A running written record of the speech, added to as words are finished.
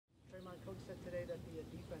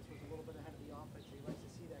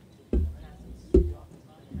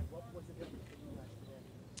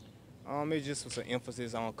It just was an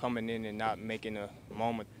emphasis on coming in and not making a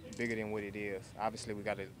moment bigger than what it is. Obviously, we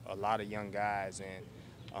got a lot of young guys, and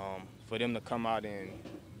for them to come out and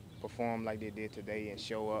perform like they did today and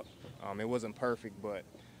show up, it wasn't perfect, but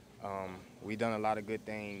we done a lot of good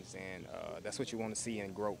things, and that's what you want to see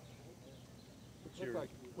and grow.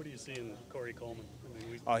 What do you see in Corey Coleman?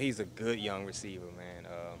 Oh, he's a good young receiver, man.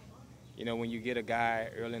 You know, when you get a guy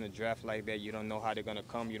early in the draft like that, you don't know how they're going to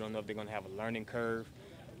come. You don't know if they're going to have a learning curve,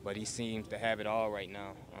 but he seems to have it all right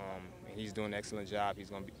now. And he's doing an excellent job. He's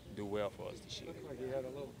going to do well for us this year. Looked like he had a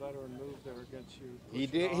little veteran move there against you.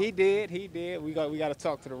 He did. We got to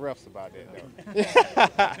talk to the refs about that,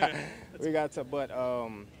 though. We got to, but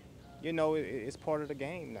you know, it's part of the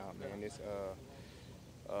game now, man. It's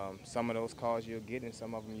some of those calls you'll get and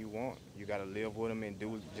some of them you won't. You got to live with them and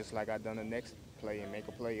do just like I done the next play and make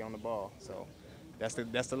a play on the ball. So that's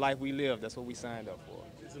the life we live. That's what we signed up for.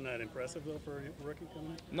 Isn't that impressive, though, for a rookie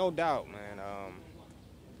coming in? No doubt, man.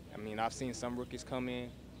 I mean, I've seen some rookies come in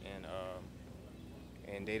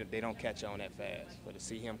and they don't catch on that fast. But to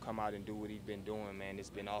see him come out and do what he's been doing, man, it's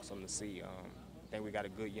been awesome to see. I think we got a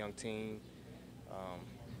good young team.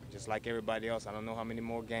 Just like everybody else, I don't know how many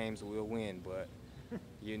more games we'll win, but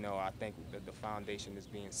you know, I think that the foundation is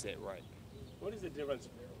being set right. What is the difference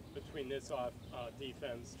between this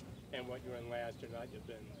defense and what you were in last year? Now you've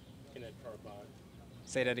been in it for about.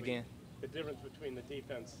 Say that again. The difference between the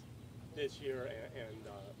defense this year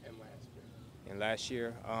and last year. And last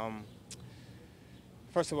year,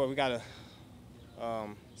 first of all, we got a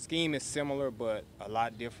scheme is similar, but a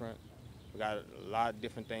lot different. We got a lot of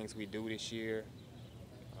different things we do this year.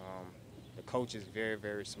 The coach is very,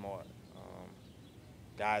 very smart.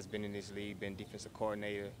 Guy's been in this league, been defensive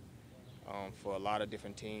coordinator for a lot of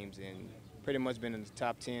different teams, and pretty much been in the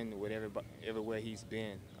top 10 with everywhere he's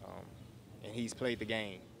been. And he's played the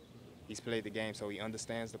game. He's played the game, so he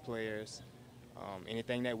understands the players.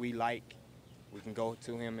 Anything that we like, we can go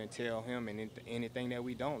to him and tell him, and anything that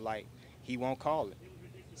we don't like, he won't call it.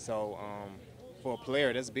 So for a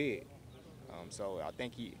player, that's big. So I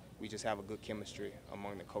think we just have a good chemistry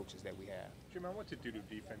among the coaches that we have. Tramon, what to do to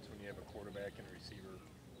defense when you have a quarterback and a receiver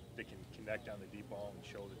that can connect on the deep ball and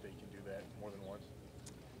show that they can do that more than once?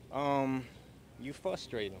 You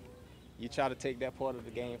frustrate them. You try to take that part of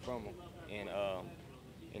the game from them,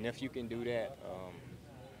 and if you can do that,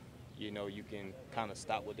 you know, you can kind of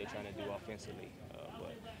stop what they're trying to do offensively.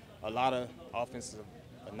 But a lot of offenses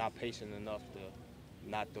are not patient enough to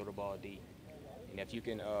not throw the ball deep. And if you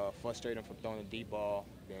can frustrate them from throwing the deep ball,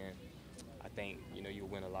 then I think, you know, you'll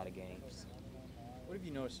win a lot of games. What have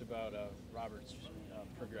you noticed about Robert's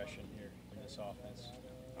progression here in this offense?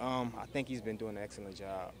 I think he's been doing an excellent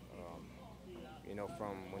job. You know,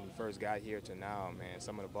 from when he first got here to now, man,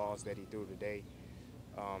 some of the balls that he threw today,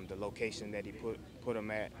 the location that he put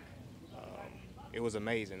him at, it was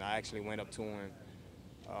amazing. I actually went up to him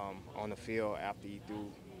on the field after he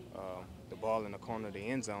threw the ball in the corner of the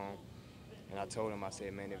end zone, and I told him, I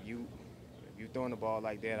said, man, if you throwing the ball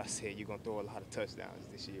like that, I said, you're going to throw a lot of touchdowns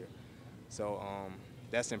this year. So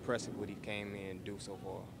that's impressive what he came in and do so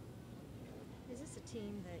far. Is this a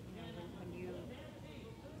team that, you know, when you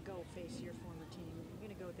go face your former team, you're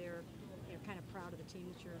going to go there, you know, kind of proud of the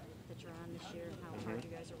team that you're on this year, and how hard you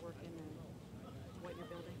guys are working and what you're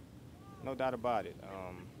building? No doubt about it.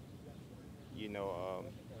 You know,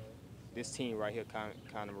 this team right here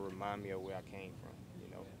kind of remind me of where I came from, you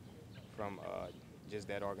know, from just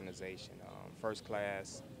that organization. First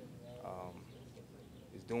class,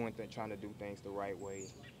 is trying to do things the right way,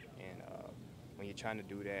 and when you're trying to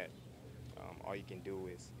do that, all you can do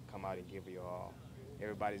is come out and give your all.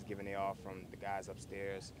 Everybody's giving their all, from the guys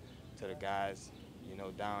upstairs to the guys, you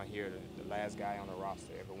know, down here, the last guy on the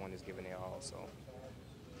roster. Everyone is giving their all. So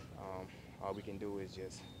all we can do is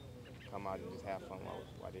just come out and just have fun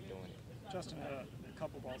while they're doing it. Justin had a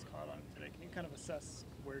couple balls caught on him today. Can you kind of assess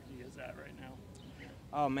where he is at right now?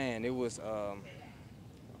 Oh, man, it was a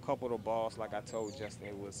couple of the balls, like I told Justin,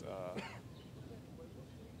 it was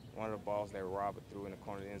one of the balls that Robert threw in the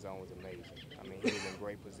corner of the end zone was amazing. I mean, he was in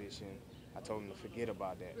great position. I told him to forget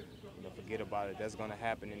about that. You know, forget about it. That's going to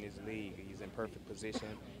happen in this league. He's in perfect position.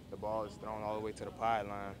 The ball is thrown all the way to the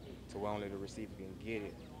pylon to where only the receiver can get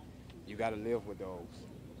it. You got to live with those.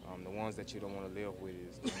 The ones that you don't want to live with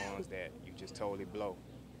is the ones that you just totally blow.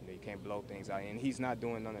 You know, you can't blow things out, and he's not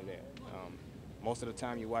doing none of that. Most of the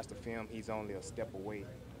time you watch the film, he's only a step away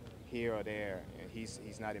here or there, and he's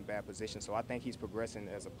not in bad position. So I think he's progressing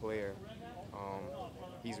as a player.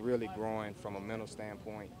 He's really growing from a mental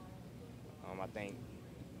standpoint. I think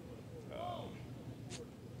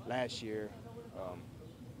last year,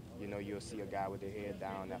 you know, you'll see a guy with their head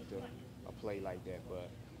down after a play like that, but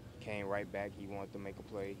came right back. He wanted to make a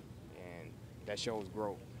play, and that shows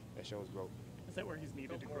growth. That shows growth. Is that where he's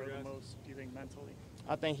needed to grow the most, do you think, mentally?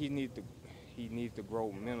 I think he needs to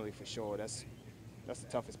grow mentally for sure. That's the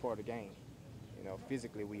toughest part of the game. You know,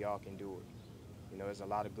 physically we all can do it. You know, there's a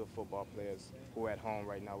lot of good football players who are at home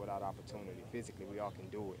right now without opportunity. Physically we all can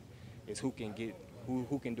do it. It's who can do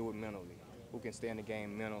it mentally, who can stay in the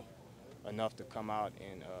game mental enough to come out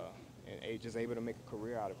and just able to make a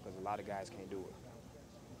career out of it, because a lot of guys can't do it.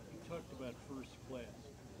 You talked about first class.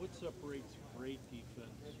 What separates great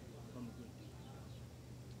defense from good defense?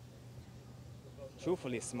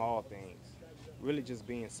 Truthfully, small things. Really just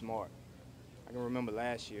being smart. I can remember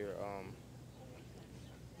last year,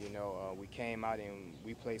 we came out and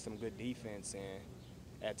we played some good defense, and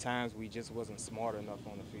at times we just wasn't smart enough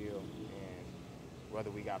on the field. And whether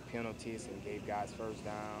we got penalties and gave guys first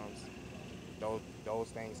downs, those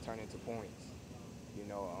things turn into points.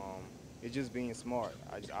 It's just being smart.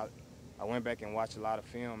 I went back and watched a lot of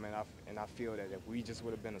film, and I feel that if we just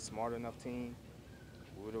would have been a smart enough team,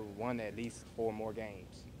 we would have won at least 4 more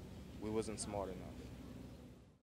games. We wasn't smart enough.